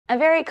A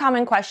very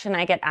common question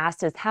I get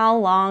asked is, how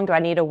long do I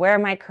need to wear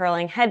my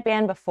curling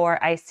headband before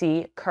I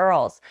see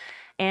curls?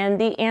 And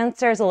the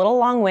answer is a little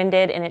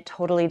long-winded, and it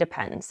totally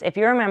depends. If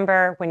you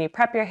remember, when you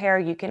prep your hair,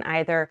 you can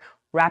either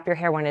wrap your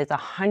hair when it is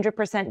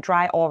 100%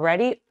 dry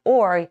already,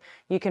 or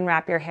you can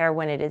wrap your hair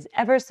when it is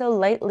ever so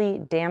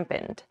lightly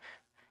dampened.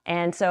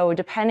 And so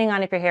depending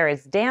on if your hair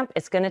is damp,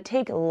 it's going to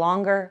take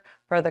longer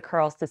for the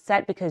curls to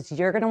set because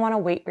you're going to want to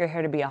wait for your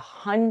hair to be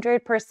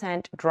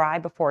 100% dry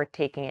before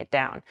taking it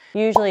down.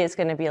 Usually it's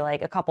going to be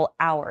like a couple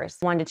hours,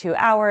 1 to 2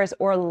 hours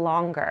or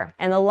longer.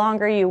 And the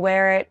longer you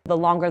wear it, the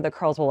longer the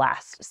curls will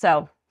last.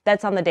 So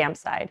that's on the damp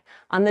side.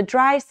 On the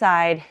dry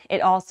side,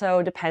 it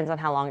also depends on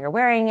how long you're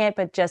wearing it,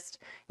 but just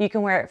you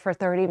can wear it for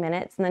 30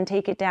 minutes and then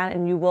take it down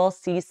and you will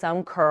see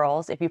some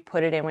curls if you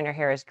put it in when your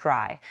hair is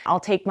dry. I'll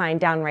take mine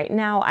down right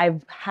now.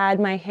 I've had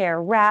my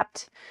hair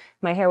wrapped.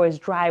 My hair was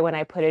dry when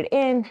I put it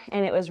in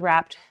and it was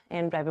wrapped,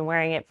 and I've been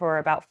wearing it for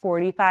about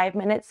 45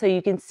 minutes. So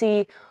you can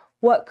see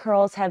what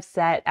curls have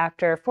set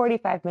after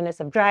 45 minutes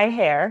of dry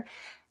hair.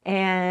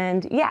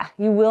 And yeah,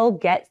 you will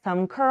get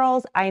some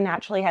curls. I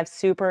naturally have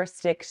super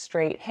thick,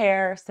 straight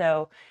hair,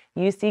 so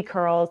you see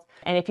curls.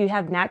 And if you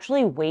have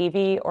naturally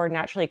wavy or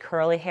naturally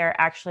curly hair,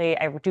 actually,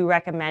 I do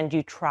recommend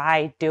you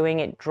try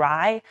doing it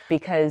dry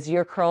because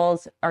your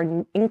curls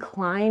are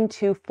inclined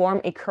to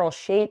form a curl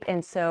shape.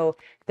 And so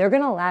they're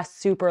gonna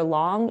last super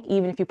long,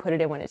 even if you put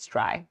it in when it's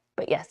dry.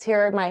 But yes, here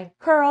are my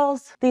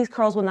curls. These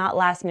curls will not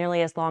last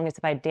nearly as long as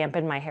if I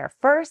dampened my hair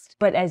first.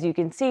 But as you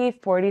can see,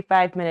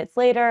 45 minutes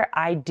later,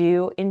 I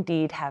do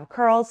indeed have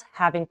curls,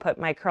 having put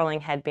my curling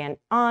headband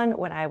on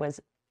when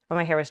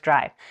my hair was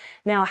dry.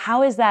 Now,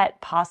 how is that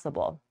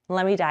possible?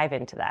 Let me dive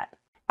into that.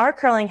 Our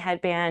curling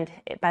headband,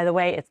 by the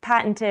way, it's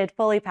patented,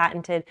 fully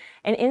patented,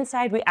 and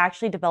inside we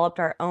actually developed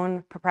our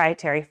own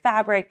proprietary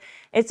fabric.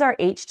 It's our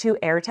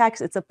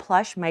H²air-Tex. It's a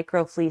plush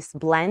micro fleece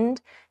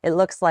blend. It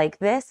looks like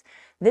this.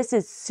 This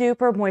is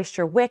super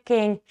moisture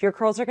wicking. Your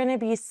curls are going to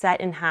be set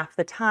in half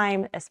the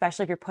time,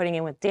 especially if you're putting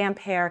in with damp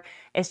hair.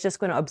 It's just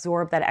going to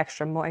absorb that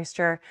extra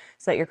moisture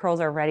so that your curls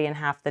are ready in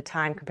half the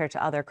time compared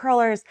to other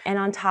curlers. And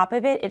on top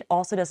of it, it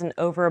also doesn't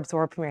over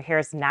absorb from your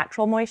hair's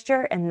natural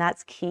moisture. And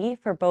that's key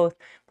for both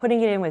putting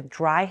it in with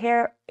dry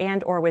hair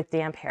and or with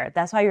damp hair.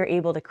 That's why you're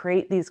able to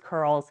create these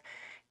curls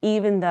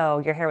even though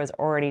your hair was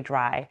already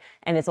dry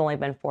and it's only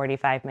been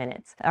 45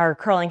 minutes. Our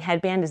curling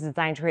headband is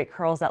designed to create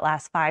curls that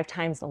last 5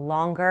 times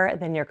longer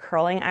than your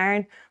curling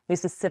iron. We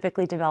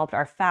specifically developed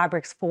our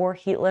fabrics for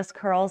heatless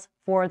curls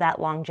for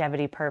that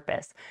longevity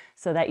purpose,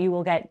 so that you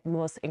will get the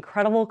most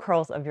incredible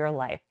curls of your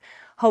life.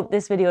 Hope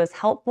this video is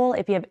helpful.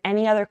 If you have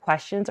any other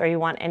questions or you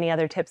want any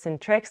other tips and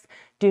tricks,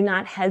 do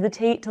not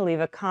hesitate to leave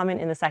a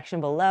comment in the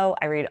section below.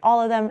 I read all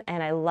of them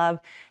and I love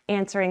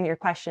answering your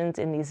questions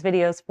in these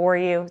videos for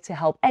you to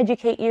help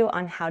educate you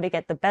on how to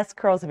get the best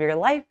curls of your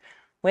life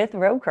with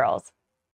RobeCurls.